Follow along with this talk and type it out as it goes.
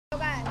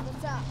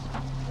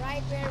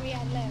right where we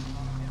had left.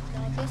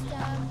 Now this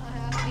time I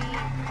have the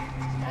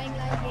Dying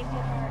Light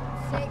gameplay part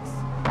 6.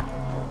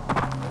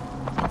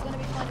 It's gonna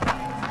be fun.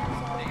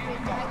 So if you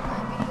like my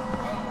videos,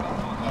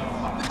 and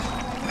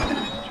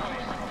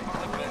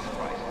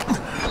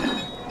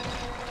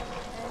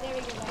there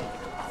we go, guys.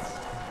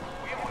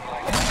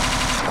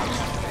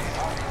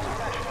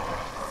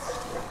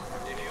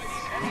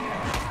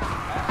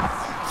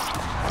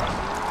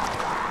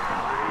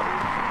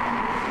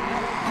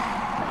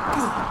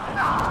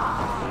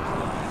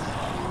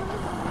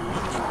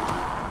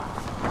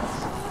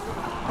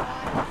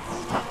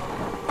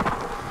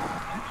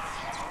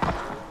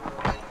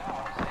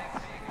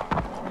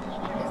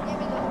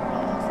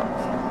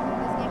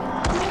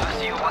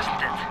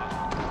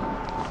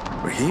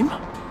 Rahim?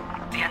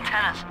 The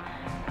antennas.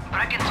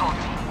 Brecken told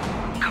me.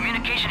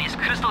 Communication is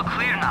crystal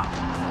clear now.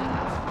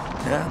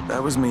 Yeah,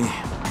 that was me.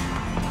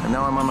 And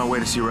now I'm on my way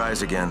to see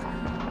Rise again.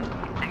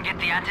 And get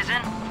the antis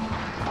in?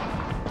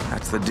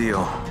 That's the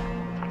deal.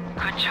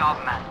 Good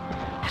job, man.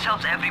 This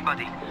helps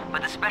everybody,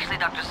 but especially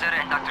Dr. Zere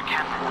and Dr.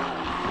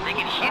 Camden. They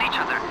can hear each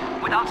other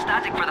without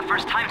static for the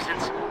first time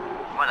since...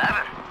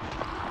 whatever.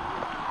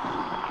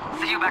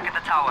 See you back at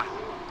the tower.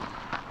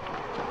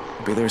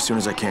 I'll be there as soon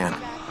as I can.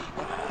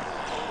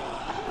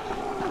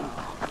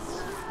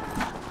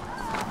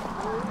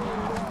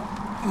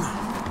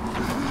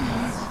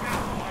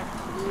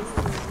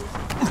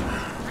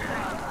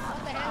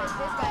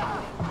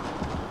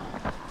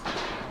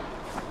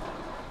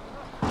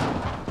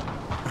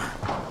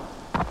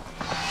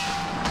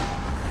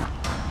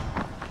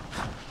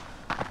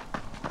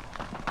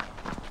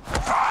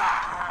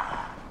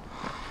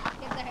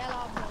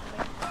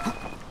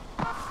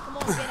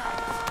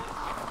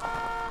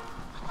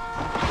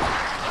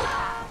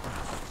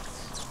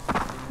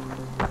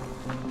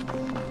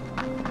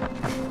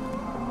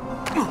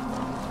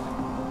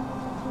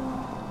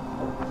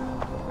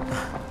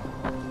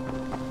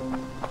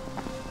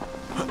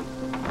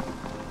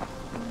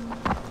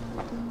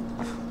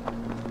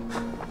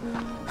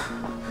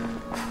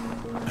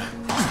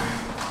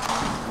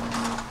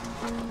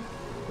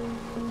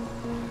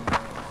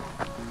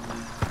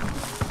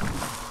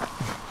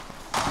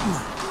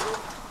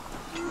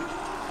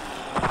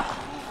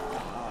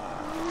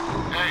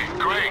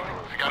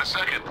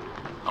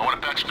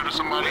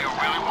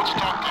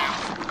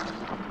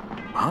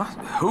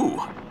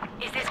 Who?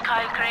 Is this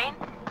Kyle Crane?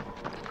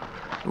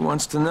 Who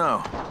wants to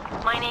know?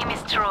 My name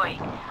is Troy.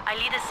 I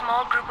lead a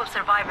small group of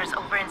survivors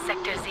over in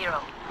Sector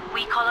Zero.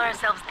 We call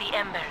ourselves the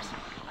Embers.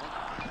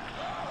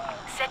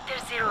 Sector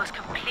Zero is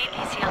completely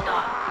sealed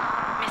off.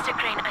 Mr.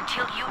 Crane,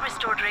 until you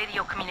restored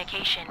radio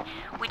communication,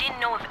 we didn't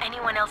know if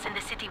anyone else in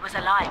the city was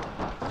alive.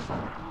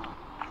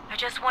 I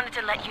just wanted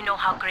to let you know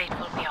how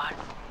grateful we are.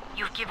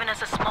 You've given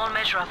us a small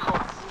measure of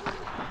hope.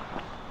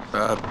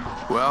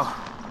 Well,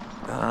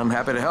 I'm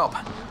happy to help.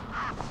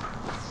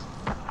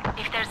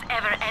 If there's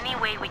ever any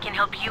way we can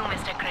help you,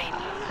 Mr. Crane,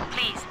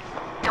 please,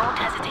 don't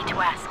hesitate to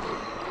ask.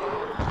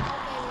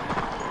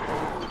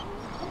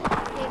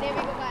 Okay, there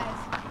we go, guys.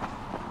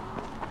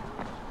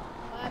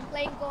 I'm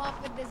playing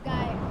co-op with this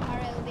guy,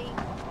 RLD,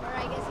 or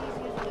I guess he's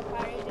using a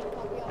pirated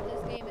copy of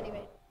this game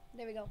anyway.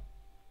 There we go.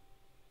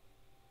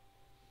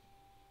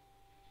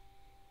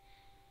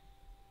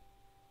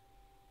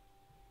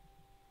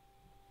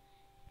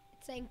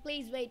 It's saying,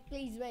 please wait,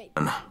 please wait.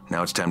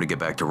 Now it's time to get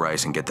back to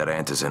Rice and get that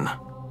antis in.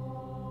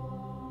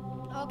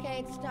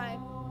 Okay, it's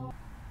time.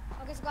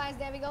 Okay, so guys,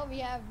 there we go. We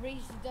have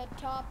reached the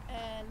top,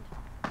 and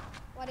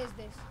what is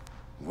this?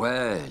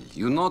 Well,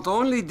 you not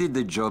only did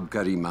the job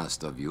Karim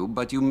asked of you,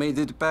 but you made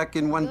it back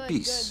in one Good,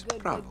 piece.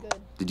 good, Bravo. good,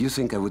 good. Did you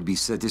think I would be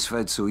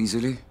satisfied so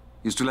easily?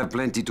 You still have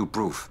plenty to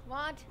prove.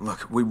 What?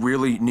 Look, we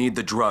really need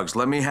the drugs.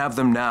 Let me have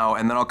them now,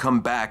 and then I'll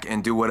come back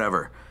and do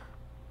whatever.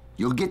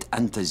 You'll get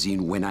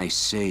antazine when I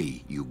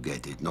say you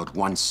get it, not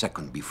 1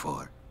 second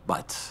before.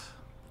 But,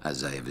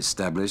 as I have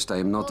established, I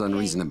am not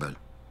unreasonable.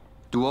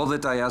 Do all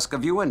that I ask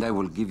of you, and I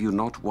will give you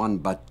not 1,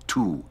 but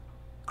 2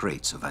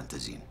 crates of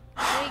antazine.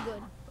 Very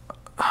good.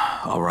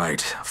 All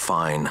right,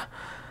 fine.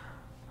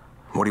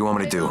 What do you want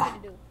me to do?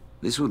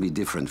 This will be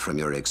different from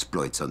your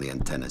exploits on the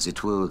antennas.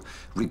 It will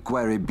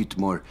require a bit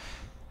more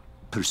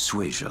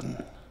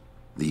persuasion.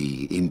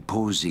 The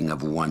imposing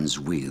of one's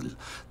will,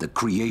 the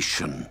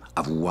creation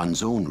of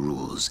one's own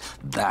rules.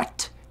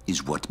 That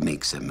is what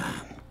makes a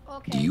man.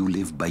 Okay. Do you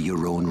live by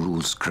your own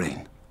rules,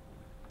 Crane?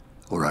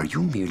 Or are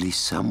you merely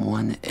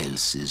someone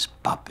else's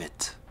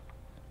puppet?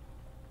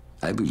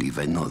 I believe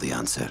I know the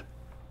answer.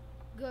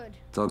 Good.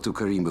 Talk to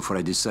Karim before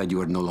I decide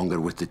you are no longer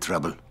worth the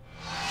trouble.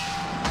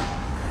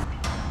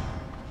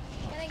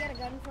 Can I get a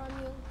gun from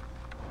you?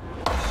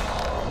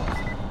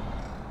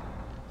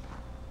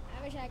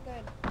 I wish I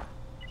could.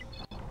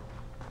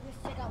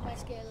 Just check out my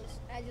skills.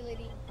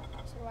 Agility,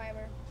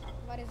 survivor.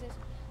 What is this?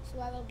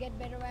 Survival, get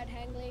better at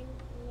handling,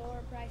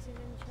 lower prices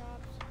in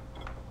shops.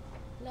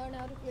 Learn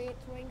how to create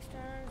throwing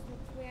stars with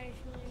 3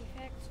 additional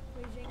effects.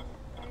 Freezing.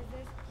 What is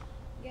this?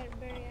 Get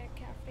better at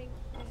crafting.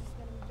 This is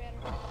gonna be better.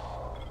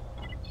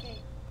 Okay.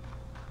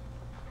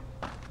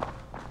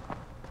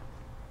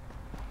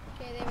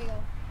 Okay, there we go.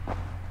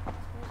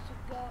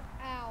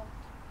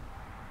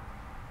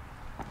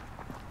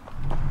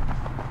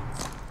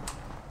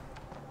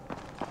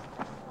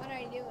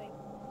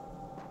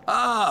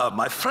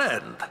 My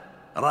friend,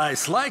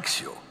 Rice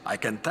likes you, I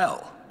can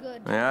tell.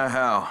 Good. Yeah,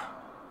 how?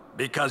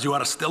 Because you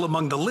are still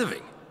among the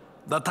living.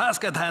 The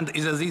task at hand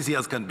is as easy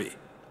as can be.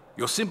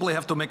 You simply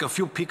have to make a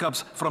few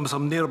pickups from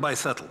some nearby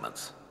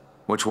settlements.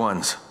 Which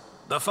ones?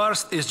 The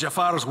first is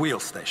Jafar's wheel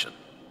station.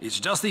 It's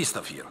just east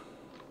of here.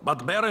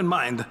 But bear in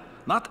mind,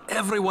 not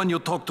everyone you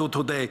talk to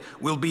today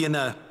will be in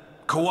a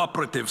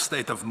cooperative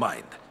state of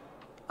mind.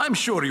 I'm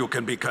sure you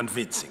can be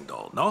convincing,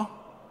 though, no?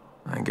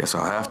 I guess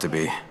I'll have to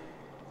be.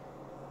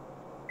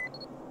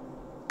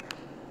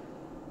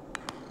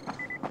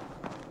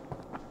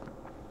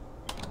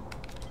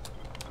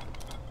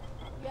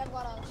 You have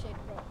got all the shit,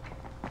 bro.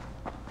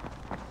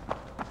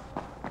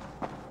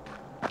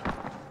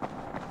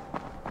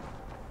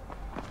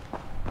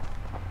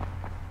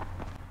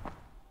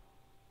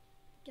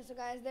 Okay, so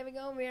guys, there we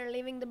go. We are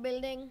leaving the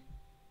building.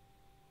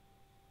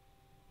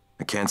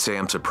 I can't say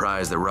I'm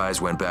surprised that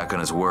Rise went back on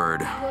his word,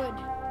 Good.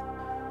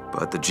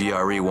 but the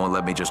GRE won't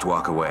let me just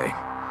walk away.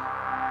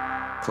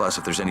 Plus,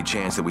 if there's any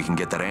chance that we can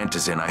get that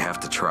Antis in, I have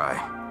to try.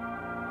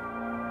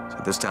 So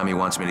this time he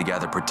wants me to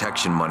gather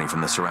protection money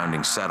from the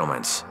surrounding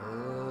settlements.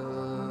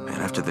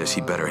 And after this, he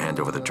better hand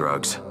over the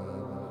drugs.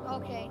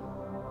 Okay.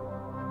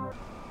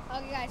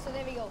 Okay, guys, so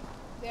there we go.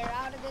 We are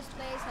out of this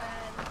place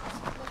and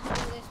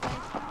let's do this way.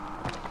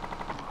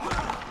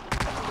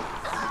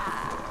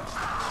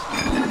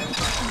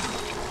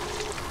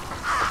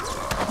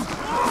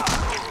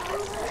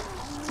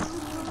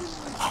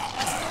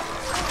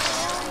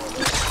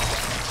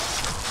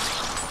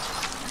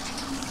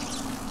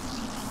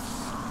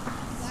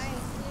 Guys,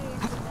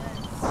 seriously, man.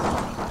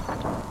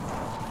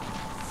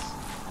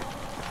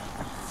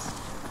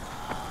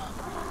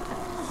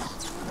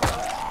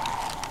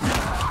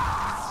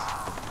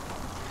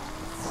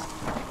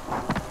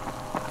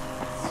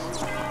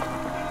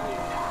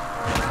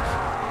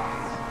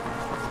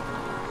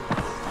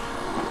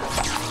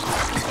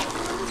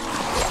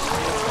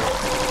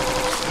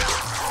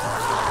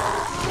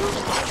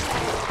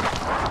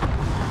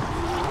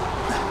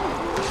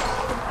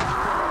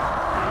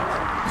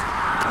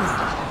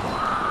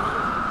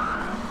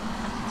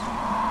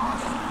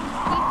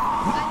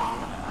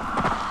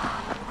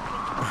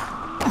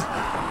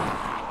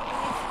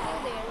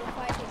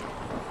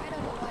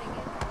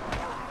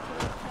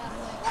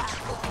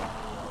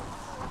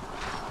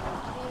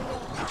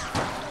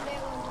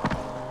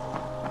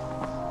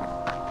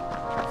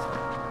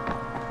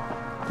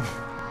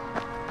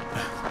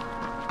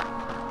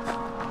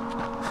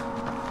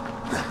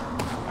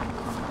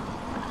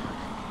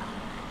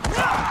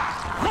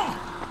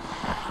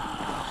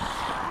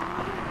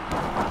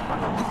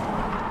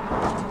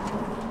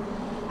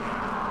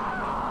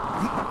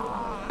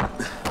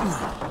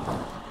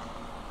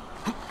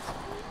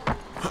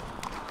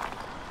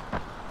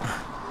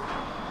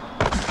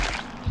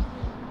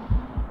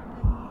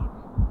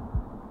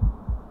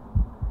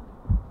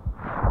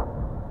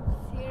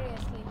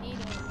 Seriously, need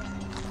it,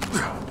 guys.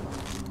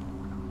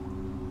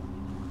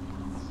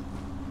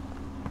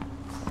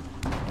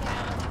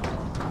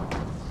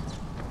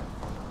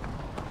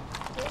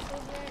 This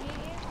is where he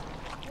is?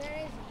 Where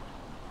is he?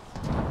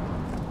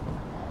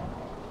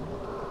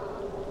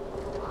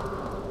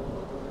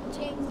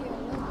 Change your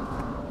look.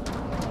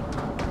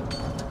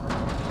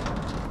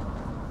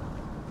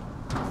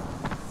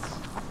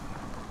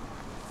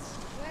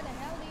 Where the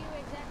hell do you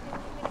exactly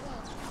want me to go?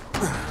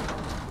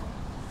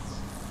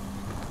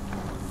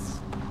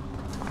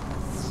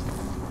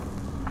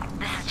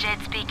 This is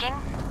Jade speaking.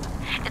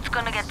 It's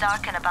gonna get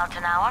dark in about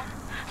an hour,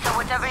 so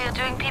whatever you're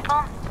doing,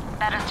 people,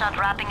 better start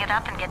wrapping it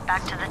up and get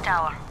back to the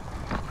tower.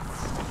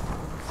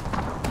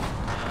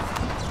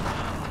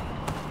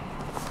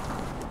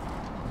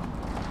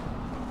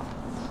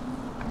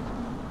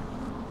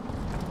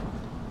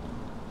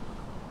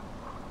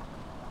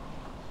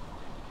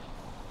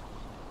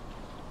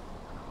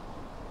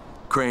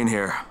 Crane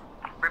here.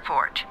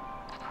 Report.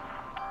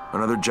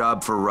 Another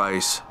job for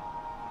Rice.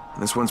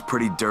 This one's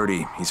pretty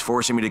dirty. He's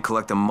forcing me to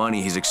collect the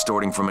money he's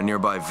extorting from a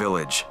nearby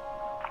village.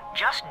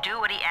 Just do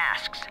what he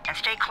asks and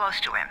stay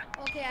close to him.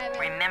 Okay, I will.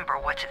 Remember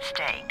what's at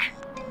stake.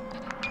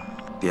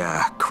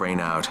 Yeah, Crane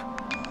out. Now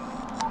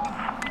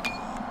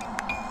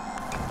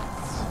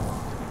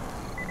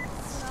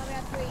we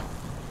have 3.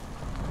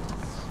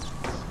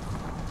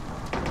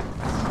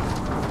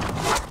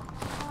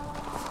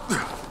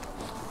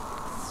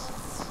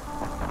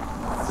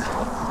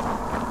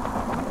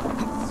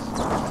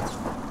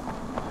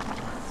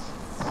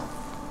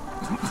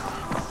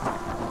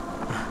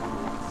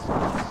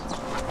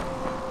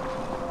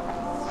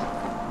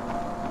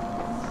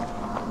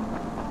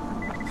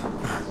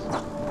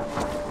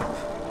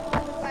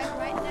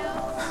 Right now,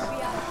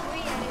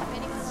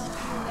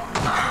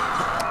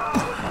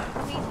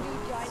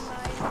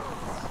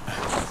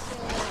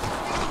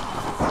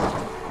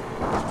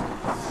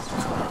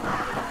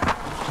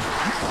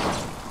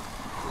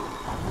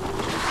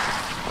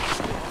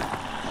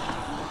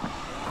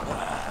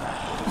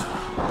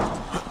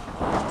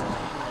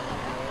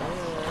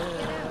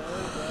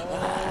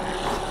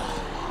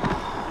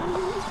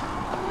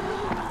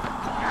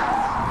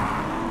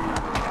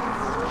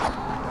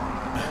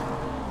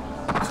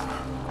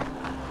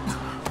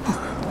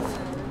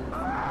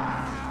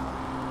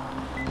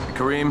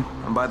 Karim,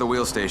 I'm by the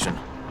wheel station.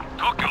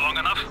 Took you long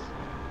enough.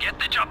 Get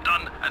the job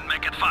done and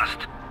make it fast.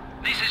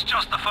 This is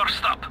just the first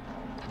stop.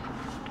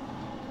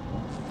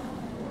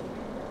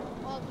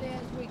 All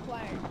players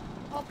required.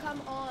 Oh,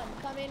 come on.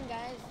 Come in,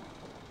 guys.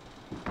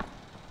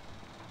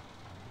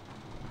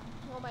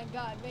 Oh my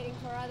god, waiting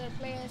for other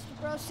players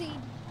to proceed.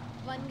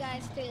 One guy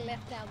still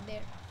left out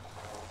there.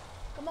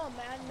 Come on,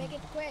 man, make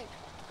it quick.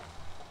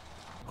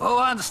 Who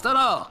wants to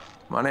know?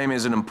 My name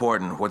isn't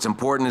important. What's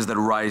important is that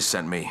Rise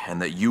sent me,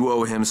 and that you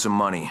owe him some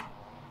money.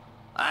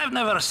 I've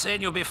never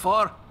seen you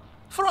before.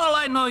 For all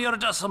I know, you're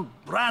just some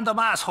random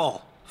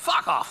asshole.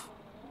 Fuck off.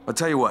 I'll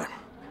tell you what.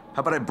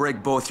 How about I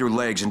break both your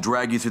legs and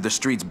drag you through the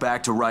streets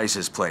back to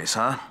Rice's place,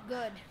 huh?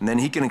 Good. And then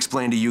he can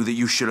explain to you that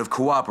you should have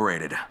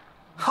cooperated.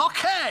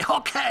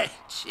 Okay.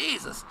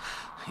 Jesus.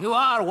 You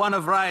are one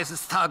of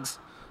Rice's thugs.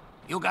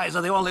 You guys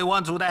are the only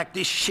ones who'd act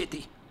this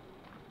shitty.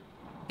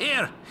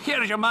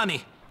 Here's your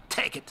money.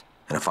 Take it.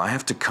 And if I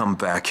have to come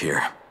back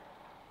here...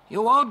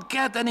 You won't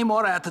get any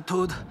more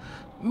attitude.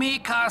 Mi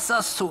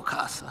casa, su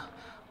casa.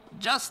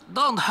 Just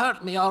don't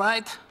hurt me, all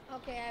right?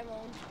 Okay, I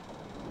won't.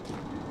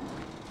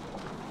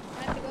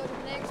 Time to go to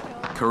the next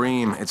home.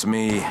 Karim, it's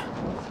me.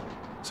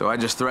 So I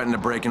just threatened to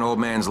break an old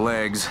man's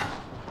legs.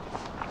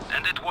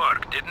 And it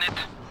worked, didn't it?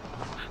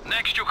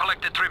 Next, you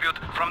collect the tribute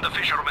from the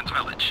fisherman's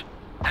village.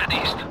 Head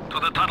east to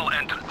the tunnel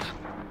entrance.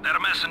 Their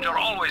messenger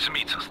always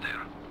meets us there.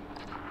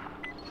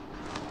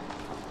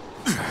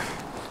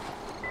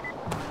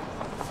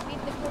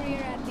 Meet the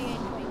courier at the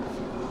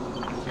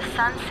endpoint. The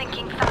sun's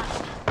sinking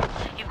fast.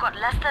 You've got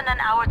less than an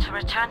hour to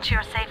return to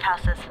your safe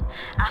houses.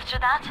 After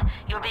that,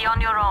 you'll be on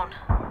your own.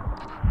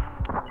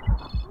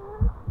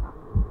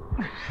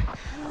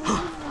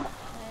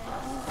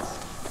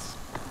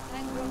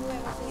 Thank you,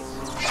 whoever saved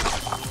me.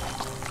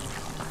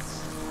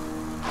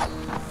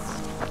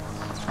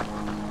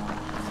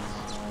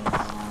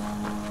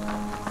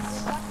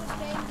 We've got to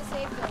stay in the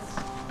safe zone.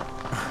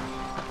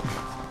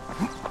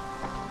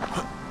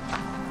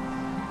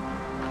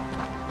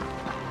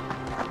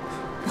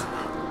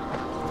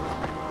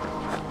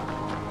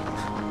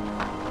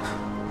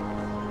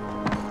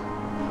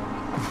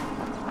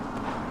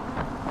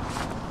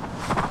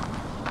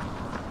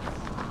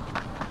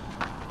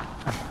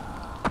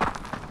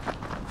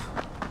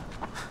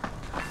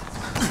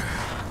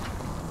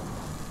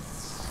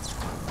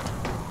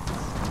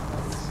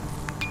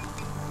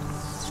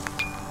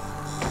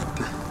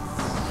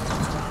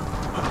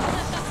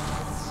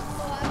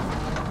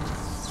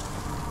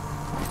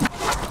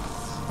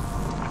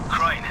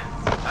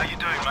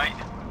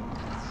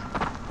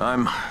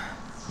 I'm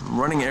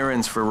running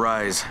errands for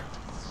Rise.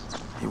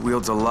 He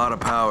wields a lot of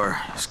power,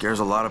 scares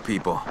a lot of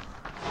people.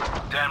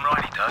 Damn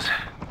right he does.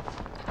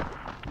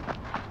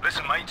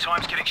 Listen, mate,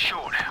 time's getting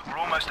short. We're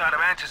almost out of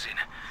antizin.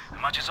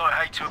 As much as I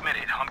hate to admit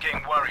it, I'm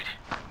getting worried.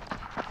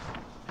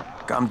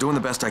 I'm doing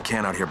the best I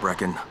can out here,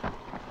 Brecken.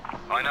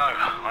 I know.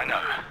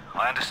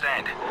 I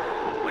understand.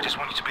 I just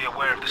want you to be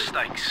aware of the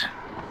stakes.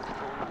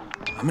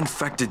 I'm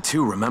infected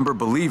too, remember?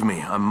 Believe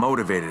me, I'm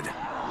motivated.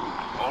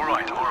 All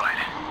right.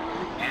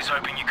 Here's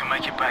hoping you can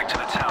make it back to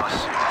the tower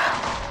soon.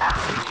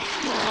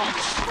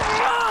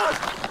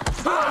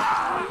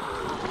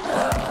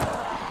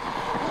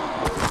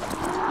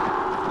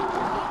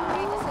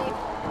 Read the safe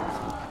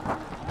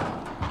zone.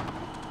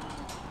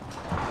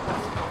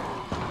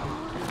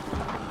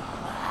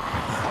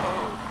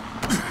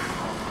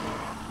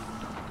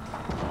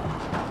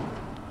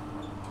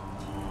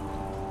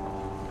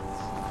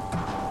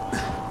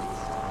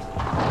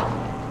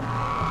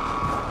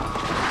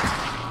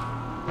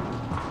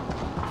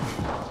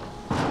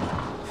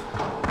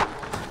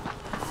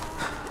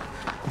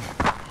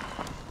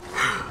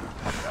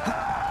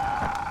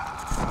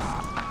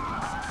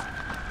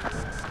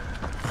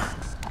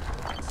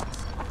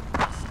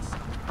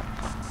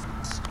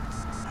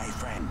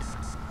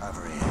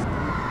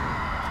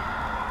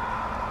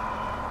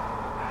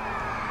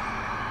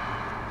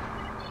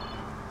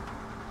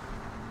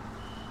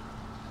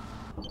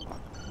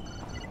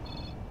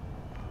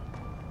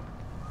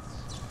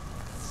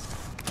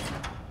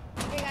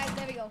 Okay, guys,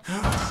 there we go.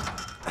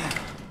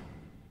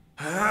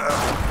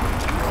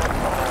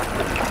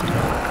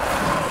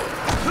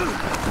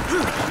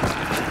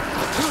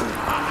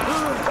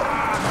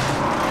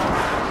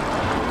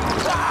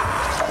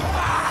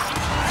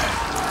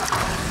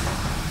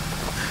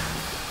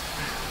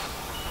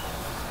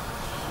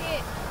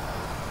 Shit.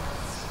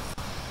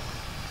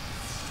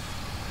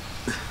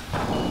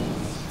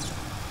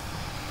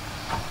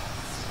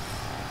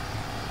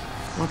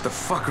 What the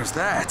fuck was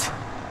that?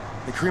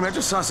 Hey, Karim, I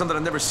just saw something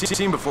I've never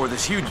seen before.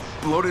 This huge,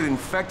 bloated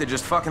infected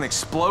just fucking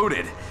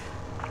exploded.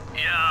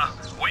 Yeah,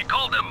 we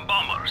call them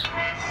bombers.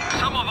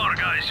 Some of our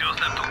guys use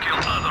them to kill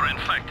other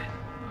infected.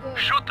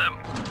 Shoot them,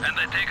 and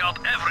they take out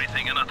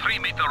everything in a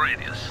 3-meter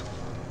radius.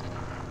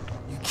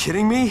 You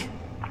kidding me?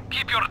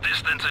 Keep your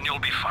distance and you'll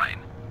be fine.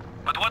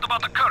 But what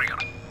about the courier?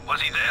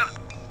 Was he there?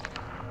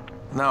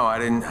 No, I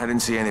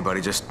didn't see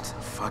anybody, just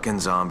fucking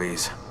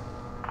zombies.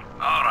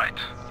 All right.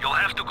 You'll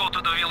have to go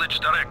to the village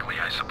directly,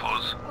 I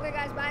suppose. Okay,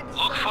 guys, bye. This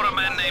is Look for a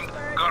man named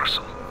Pittsburgh.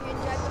 Gersel. If you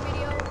enjoyed